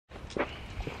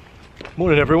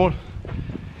Morning everyone.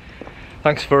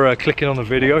 Thanks for clicking on the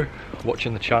video,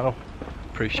 watching the channel.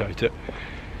 Appreciate it.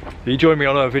 You joined me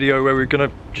on a video where we're going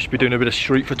to just be doing a bit of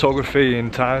street photography in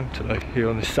town today, here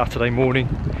on this Saturday morning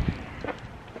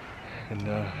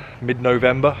in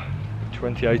mid-November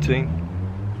 2018.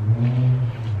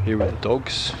 Here with the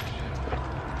dogs.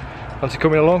 Fancy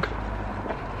coming along?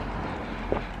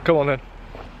 Come on then.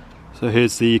 So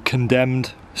here's the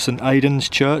condemned St Aidan's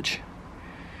Church,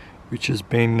 which has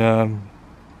been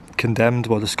condemned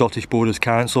by the Scottish Borders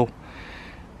Council,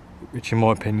 which in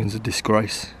my opinion is a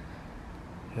disgrace.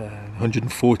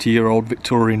 140-year-old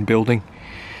Victorian building,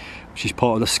 which is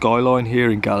part of the skyline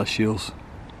here in Galashiels,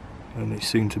 and it's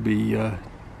soon to be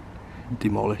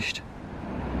demolished.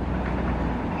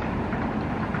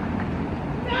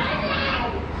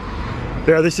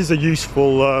 Yeah, this is a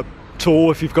useful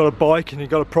tool if you've got a bike and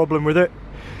you've got a problem with it.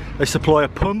 They supply a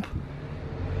pump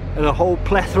and a whole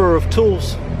plethora of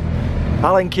tools.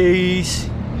 Allen keys,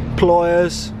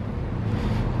 pliers,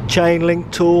 chain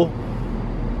link tool,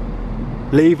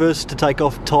 levers to take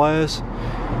off tyres.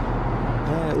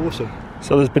 Awesome.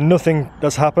 So there's been nothing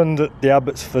that's happened at the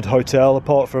Abbotsford Hotel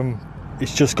apart from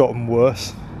it's just gotten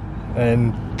worse,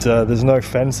 and there's no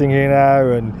fencing here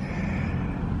now, and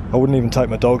I wouldn't even take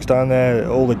my dogs down there.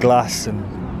 All the glass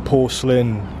and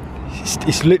porcelain,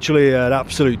 it's literally an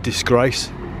absolute disgrace.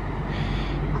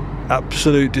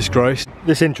 Absolute disgrace.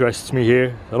 This interests me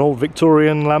here, an old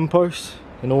Victorian lamppost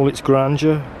in all its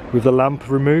grandeur with the lamp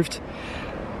removed,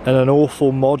 and an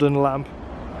awful modern lamp.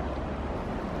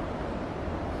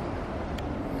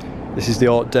 This is the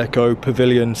Art Deco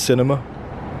Pavilion Cinema.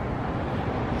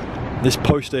 This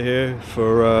poster here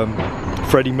for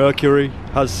Freddie Mercury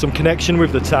has some connection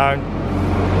with the town,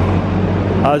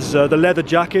 as the leather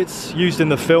jackets used in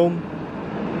the film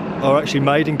are actually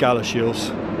made in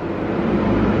Galashiels.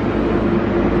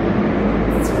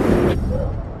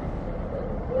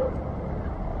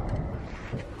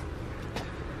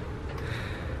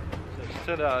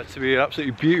 It turned out to be an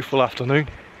absolutely beautiful afternoon.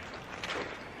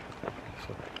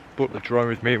 So I brought the drone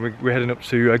with me, and we're heading up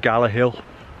to Gala Hill,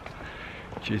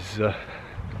 which is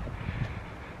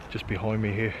just behind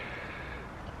me here.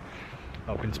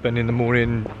 I've been spending the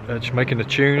morning just making a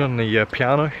tune on the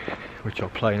piano, which I'll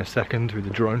play in a second with the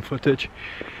drone footage,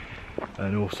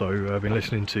 and also I've been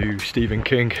listening to Stephen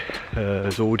King,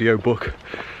 his audio book,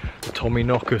 Tommy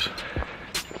Knockers.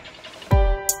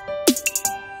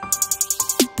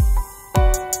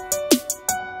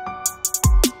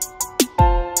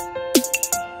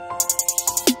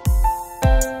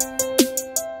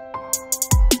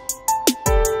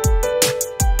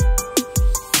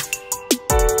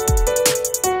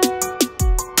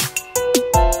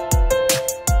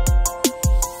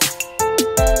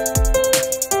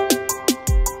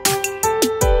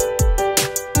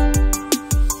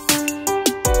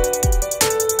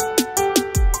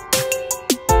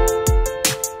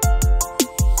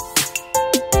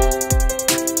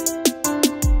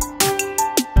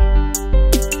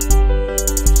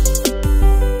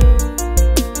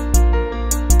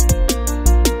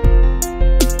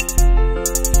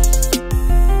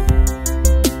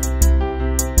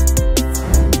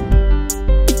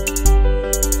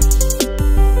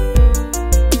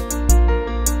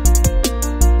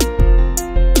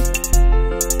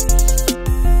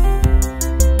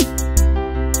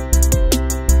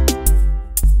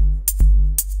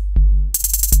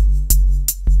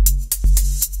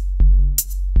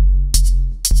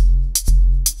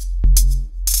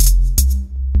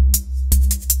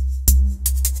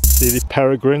 See the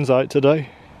peregrines out today,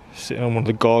 sitting on one of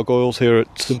the gargoyles here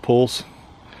at St Paul's.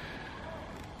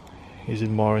 He's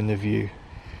admiring the view.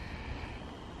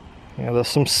 Yeah, there's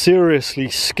some seriously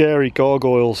scary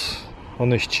gargoyles on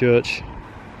this church.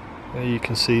 There you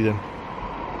can see them.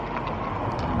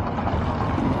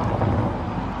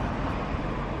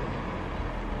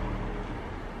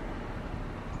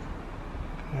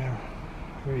 Yeah,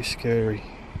 very scary.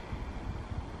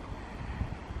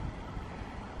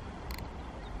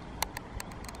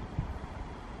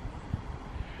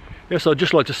 Yes, I'd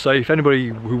just like to say, if anybody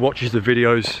who watches the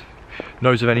videos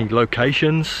knows of any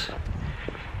locations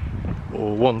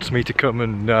or wants me to come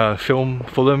and film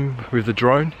for them with the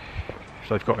drone, if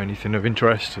they've got anything of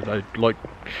interest they'd like,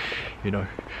 you know,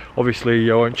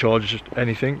 obviously I won't charge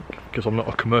anything because I'm not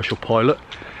a commercial pilot,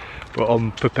 but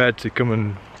I'm prepared to come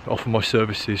and offer my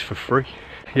services for free.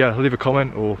 Yeah, leave a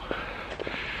comment or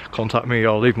contact me.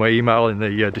 I'll leave my email in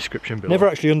the description below. Never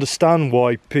actually understand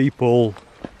why people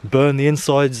burn the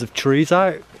insides of trees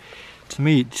out. To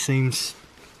me it seems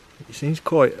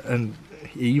quite an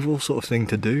evil sort of thing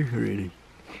to do, really.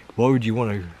 Why would you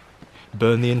want to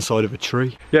burn the inside of a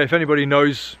tree? Yeah, if anybody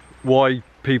knows why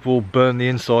people burn the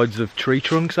insides of tree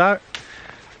trunks out,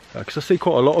 because I see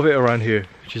quite a lot of it around here,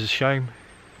 which is a shame,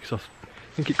 because I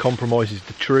think it compromises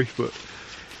the tree. But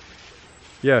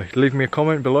yeah, leave me a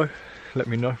comment below, let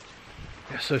me know.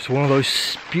 Yeah, so it's one of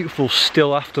those beautiful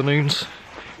still afternoons,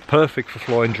 perfect for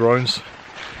flying drones,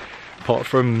 apart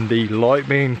from the light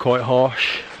being quite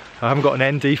harsh. I haven't got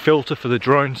an ND filter for the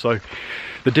drone, so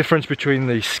the difference between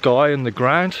the sky and the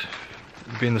ground,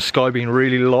 being the sky being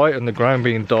really light and the ground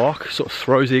being dark, sort of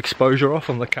throws the exposure off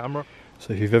on the camera.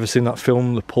 So if you've ever seen that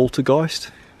film The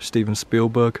Poltergeist, Steven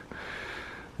Spielberg,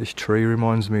 this tree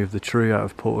reminds me of the tree out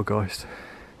of Poltergeist.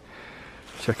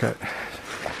 Check out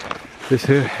this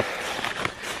here.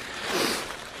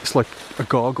 It's like a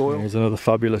gargoyle. Here's another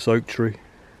fabulous oak tree.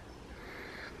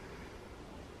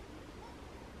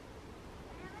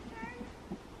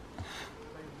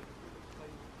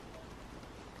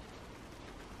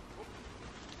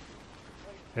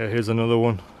 Yeah, here's another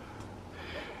one.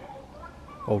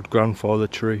 Old grandfather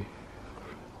tree.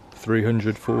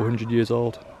 300, 400 years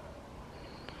old.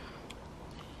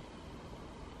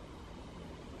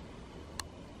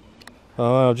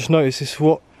 Oh, I've just noticed this.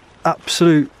 What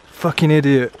absolute fucking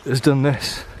idiot has done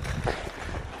this?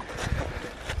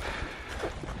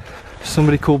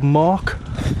 Somebody called Mark.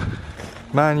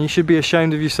 Man, you should be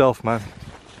ashamed of yourself, man.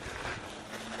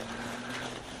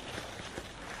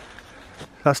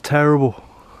 That's terrible.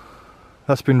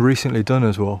 That's been recently done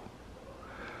as well.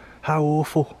 How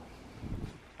awful.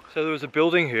 So there was a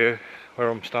building here where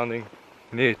I'm standing,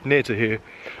 near to here,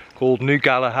 called New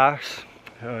Gala House,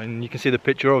 and you can see the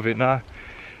picture of it now.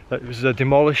 It was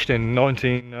demolished in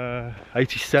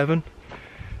 1987,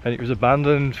 and it was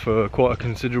abandoned for quite a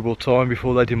considerable time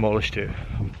before they demolished it.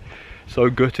 I'm so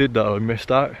gutted that I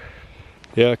missed out.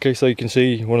 Yeah, okay, so you can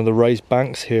see one of the raised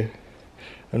banks here,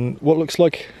 and what looks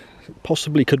like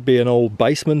possibly could be an old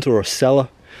basement or a cellar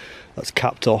that's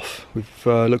capped off with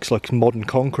looks like modern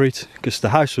concrete, because the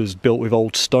house was built with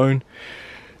old stone.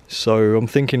 So I'm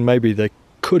thinking maybe there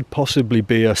could possibly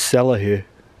be a cellar here,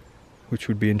 which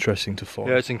would be interesting to find.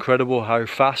 Yeah, it's incredible how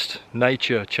fast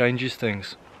nature changes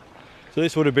things. So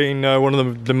this would have been one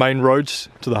of the main roads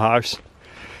to the house.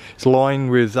 It's lined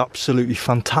with absolutely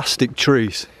fantastic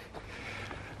trees.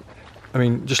 I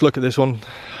mean, just look at this one,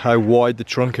 how wide the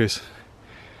trunk is.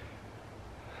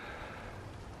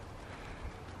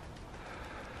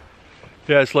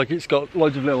 Yeah, it's like it's got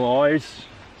loads of little eyes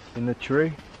in the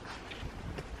tree.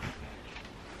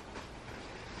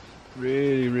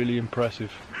 Really, really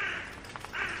impressive.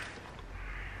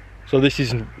 So this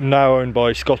is now owned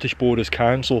by Scottish Borders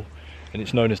Council, and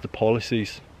it's known as the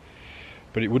Policies.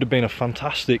 But it would have been a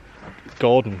fantastic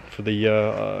garden for the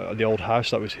old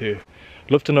house that was here.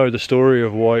 I'd love to know the story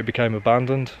of why it became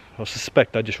abandoned. I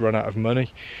suspect they just ran out of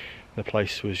money. The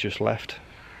place was just left,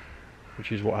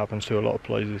 which is what happens to a lot of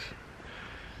places.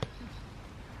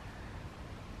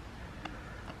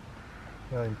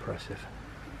 Very impressive.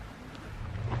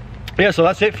 Yeah, so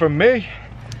that's it from me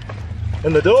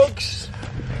and the dogs.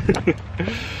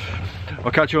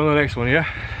 I'll catch you on the next one, yeah?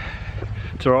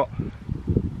 Ta-ra.